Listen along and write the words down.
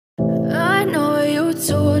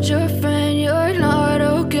told your friend you're not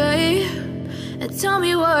okay? And tell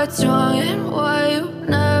me what's wrong and why you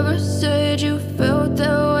never said you felt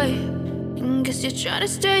that way. And guess you're trying to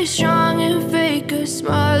stay strong and fake a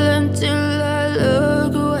smile until I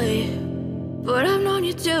look away. But I've known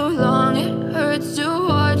you too long, it hurts to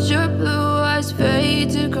watch your blue eyes fade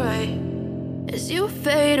to gray as you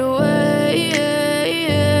fade away,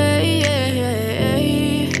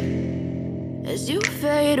 as you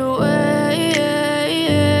fade away.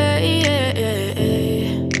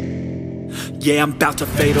 Yeah, I'm about to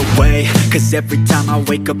fade away, cause every time I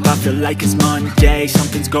wake up I feel like it's Monday.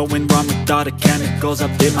 Something's going wrong with all the chemicals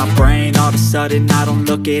up in my brain. All of a sudden I don't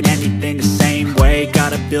look at anything the same way.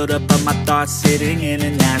 Got a buildup of my thoughts sitting in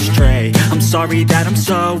an ashtray. I'm sorry that I'm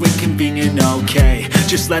so inconvenient, okay?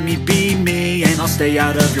 Just let me be me and I'll stay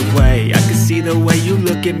out of your way. I can see the way you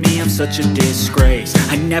look at me, I'm such a disgrace.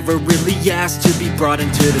 I never really asked to be brought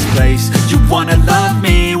into this place. You wanna love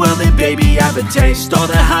me? Well then baby I have a taste. All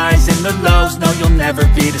the highs and the lows, no you'll never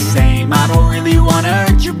be the same. I don't really wanna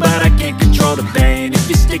hurt you but I can't control the pain. If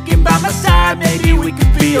you're sticking by my side maybe we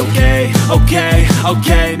could be okay.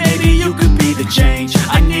 Okay, maybe you could be the change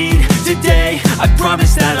I need today. I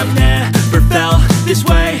promise that I've never felt this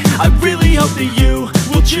way. I really hope that you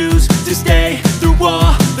will choose to stay through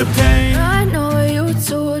all the pain. I know you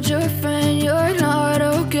told your friend you're not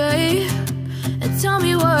okay. And tell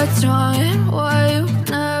me what's wrong and why you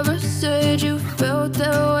never said you felt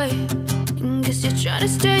that way. And guess you're trying to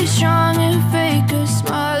stay strong and fake a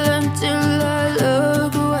smile until I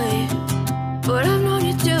look away. But I've known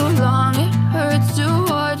you too long, it hurts to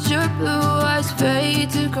watch your blue eyes fade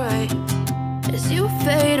to gray as you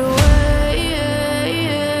fade away,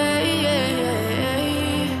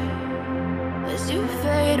 as you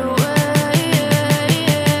fade away,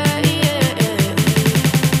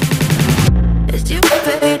 as you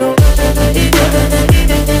fade away.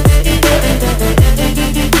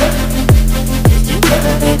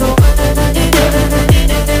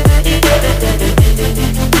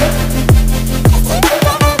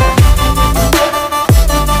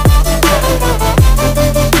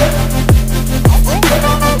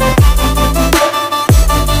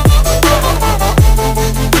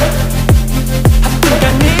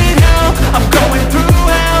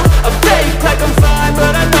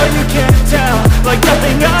 Like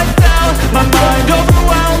nothing I felt, my mind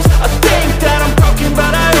overwhelms. I think that I'm broken,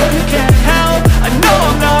 but I hope you can't help. I know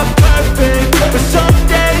I'm not perfect, but some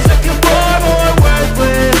days I feel far more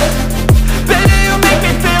worthless. Baby, you make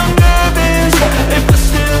me feel nervous. If I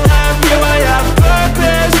still have you, I have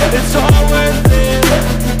purpose. It's all worth it.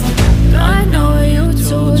 I know you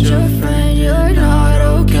told your friend you're not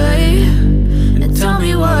okay. And tell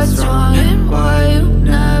me what's wrong and why you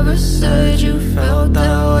never said you felt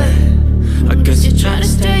that way. I guess you're trying to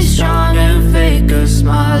stay strong and fake a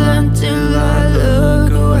smile until I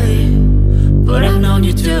look away. But I've known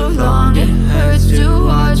you too long, it hurts to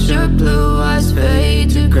watch your blue eyes fade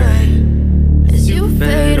to gray as you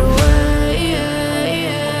fade away,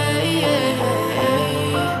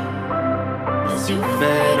 as you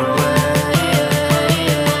fade away,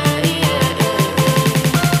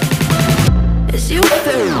 as you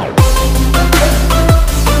fade away.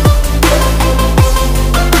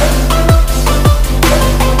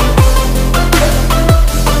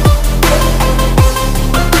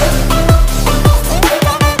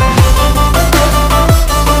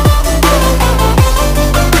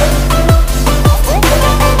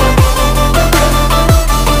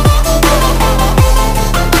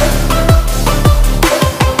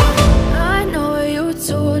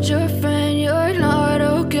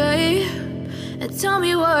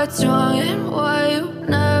 What's wrong and why you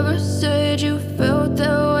never said you felt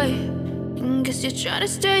that way. And guess you're trying to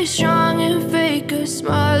stay strong and fake a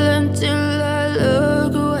smile until I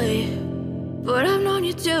look away. But I've known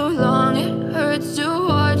you too long, it hurts to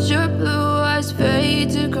watch your blue eyes fade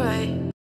to gray